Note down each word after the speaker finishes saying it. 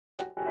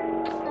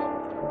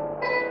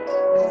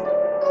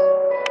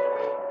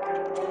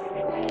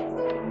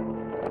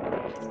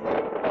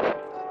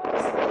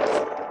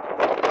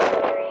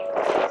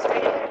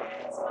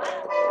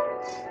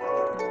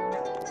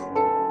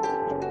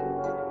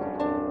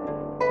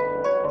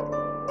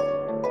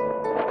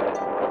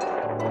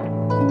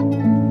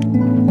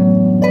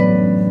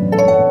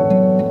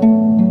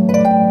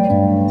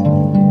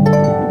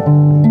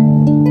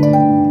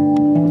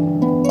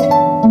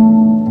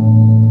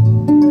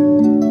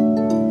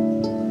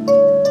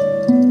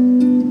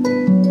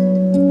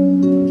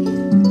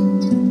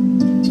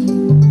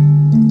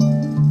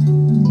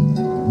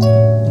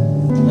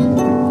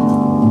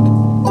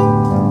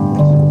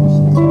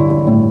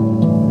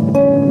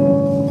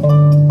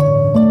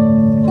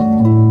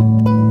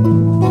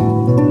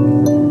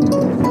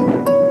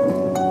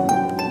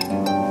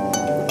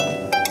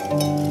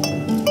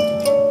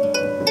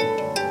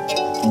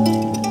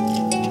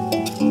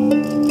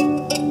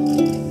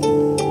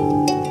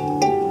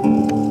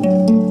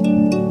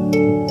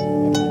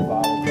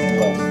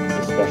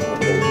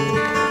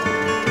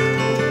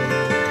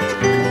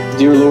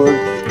Dear Lord,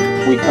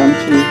 we come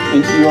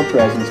into your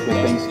presence with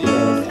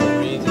thanksgiving.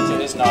 Breathe into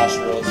his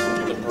nostrils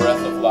the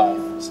breath of life,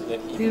 so that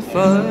he If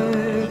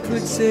I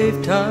could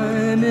save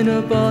time in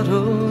a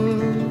bottle,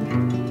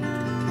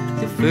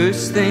 the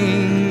first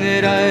thing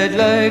that I'd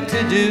like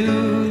to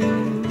do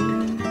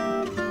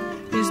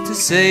is to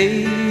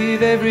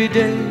save every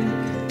day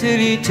till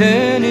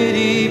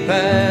eternity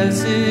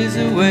passes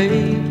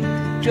away,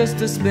 just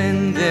to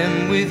spend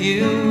them with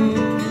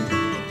you.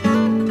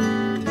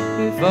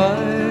 If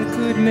I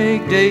could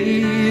make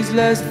days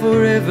last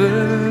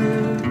forever,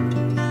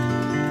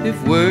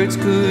 if words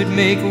could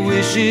make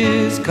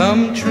wishes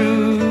come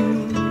true,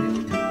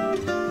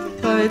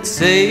 I'd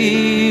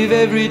save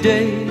every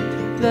day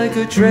like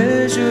a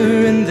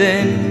treasure, and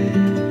then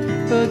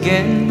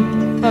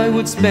again I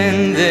would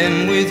spend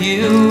them with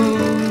you.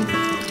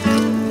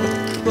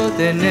 But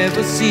there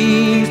never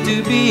seems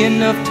to be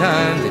enough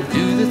time to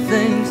do the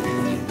things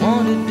you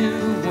want to do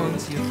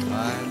once you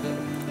find them.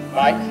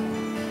 Mike,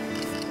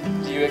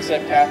 do you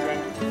accept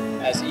Catherine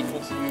as equal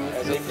to you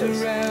as a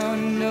person? Around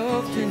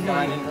enough to know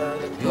Find in her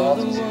the you're the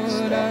qualities you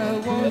one I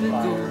respect, want to go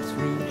admire,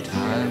 through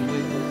time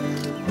with.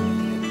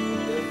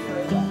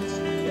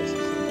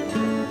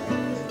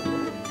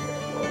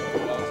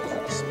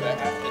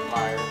 Respect,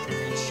 admire,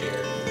 and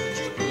share that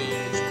you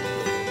believe that you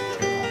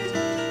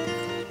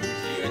live.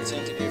 Do you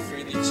intend to give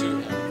freely to him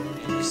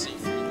and receive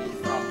freely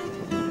from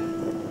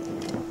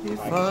him?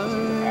 If I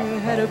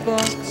had a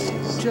box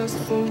just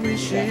for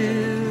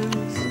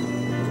wishes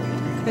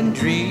and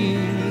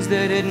dreams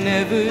that had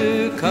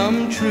never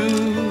come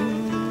true,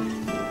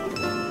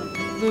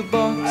 the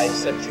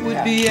box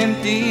would be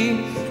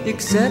empty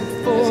except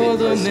for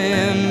the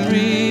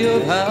memory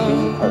of how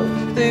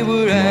they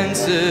were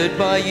answered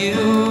by you.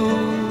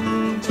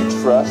 To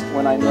trust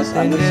when I There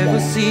misunderstand. never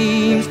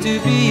seems to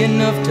be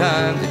enough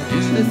time to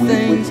do the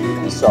things you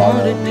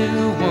want to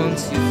do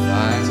once you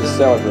find To them.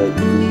 celebrate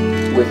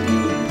you with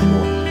you.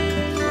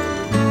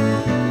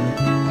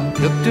 I've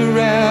looked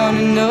around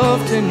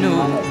enough to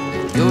know that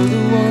you're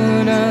the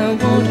one I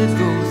want to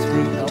go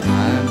through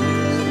time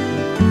with.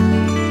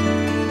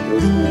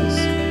 Those rings.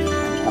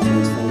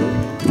 Catherine's finger.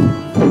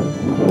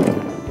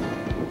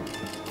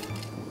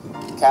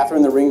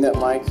 Catherine, the ring that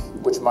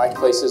which Mike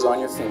places on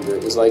your finger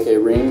is like a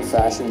ring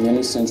fashioned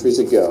many centuries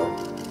ago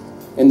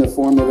in the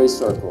form of a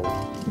circle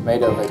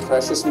made of a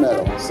precious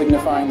metal,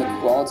 signifying the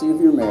quality of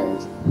your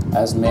marriage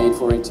as made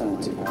for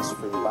eternity. As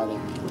for you,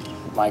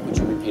 Mike, would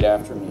you repeat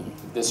after me?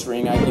 This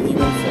ring I give you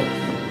in faith.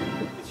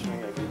 This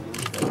ring I give you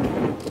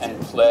in faith.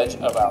 And pledge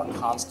of our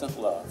constant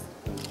love.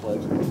 And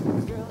pledge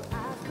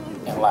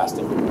and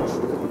lasting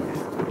devotion.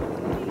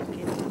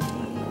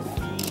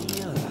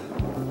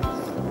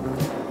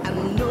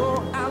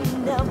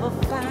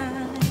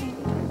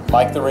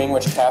 Mike, the ring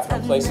which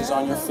Catherine places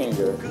on your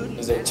finger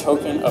is a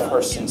token of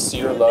her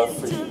sincere love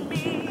for you.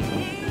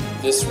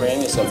 This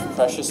ring is of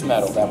precious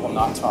metal that will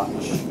not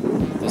tarnish.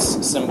 This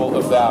symbol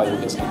of value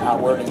is an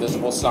outward and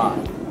visible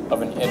sign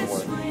of an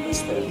inward and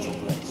spiritual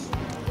grace.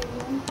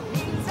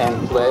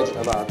 And pledge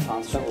of our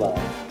constant love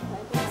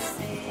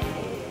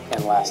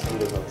and lasting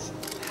devotion.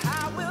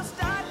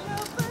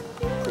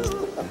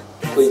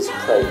 Please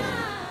pray.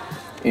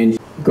 And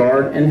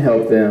guard and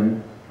help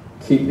them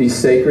keep these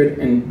sacred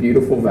and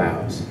beautiful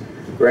vows.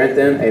 Grant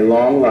them a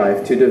long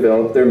life to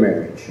develop their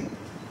marriage.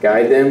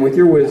 Guide them with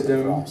your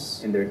wisdom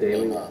in their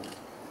daily life.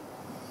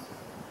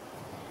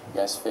 You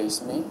guys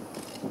face me.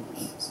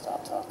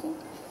 Stop talking.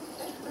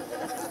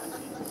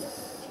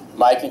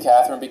 Mike and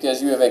Catherine,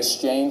 because you have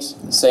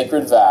exchanged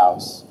sacred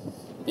vows,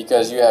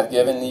 because you have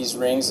given these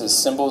rings as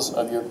symbols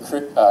of your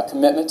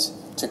commitment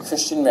to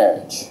Christian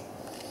marriage,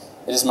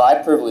 it is my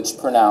privilege to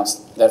pronounce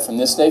that from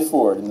this day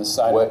forward, in the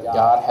sight of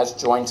God has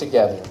joined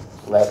together,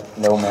 let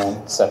no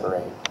man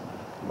separate.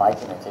 Mike,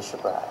 and kiss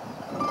your bride.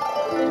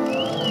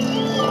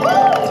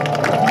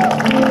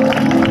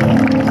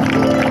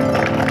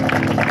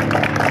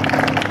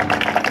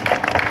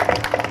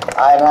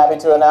 I am happy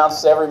to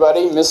announce to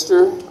everybody,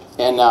 Mr.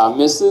 and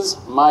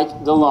Mrs. Mike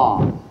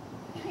Delongs.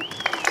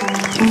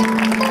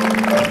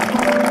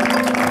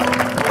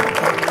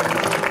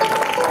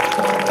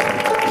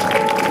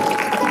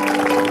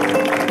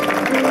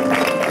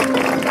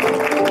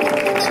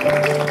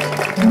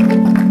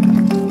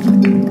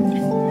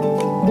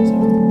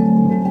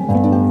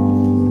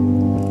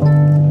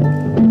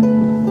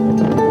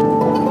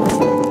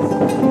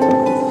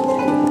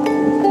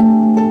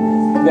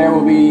 There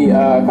will be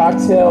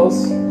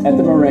cocktails at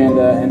the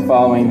Miranda, and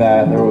following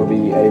that, there will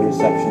be a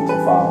reception to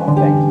follow.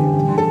 Thank you.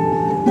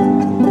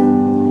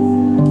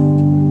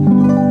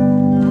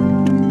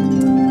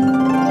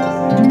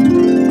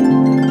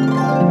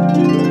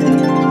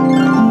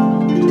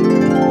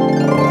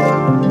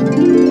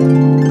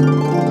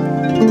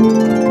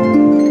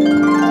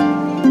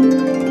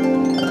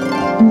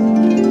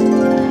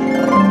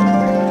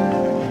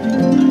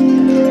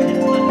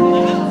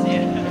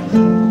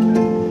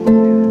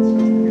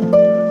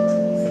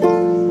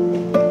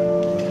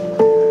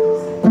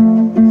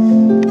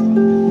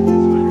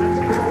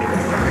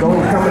 Going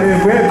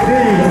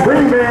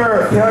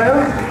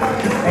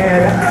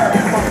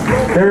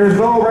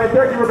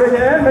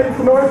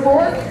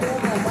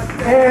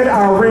And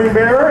our ring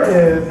bearer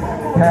is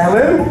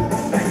Callan.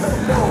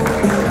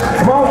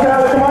 Come on,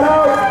 Callan, come on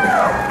out.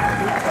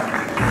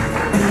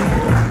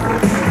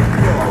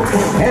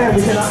 And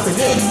we cannot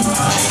forget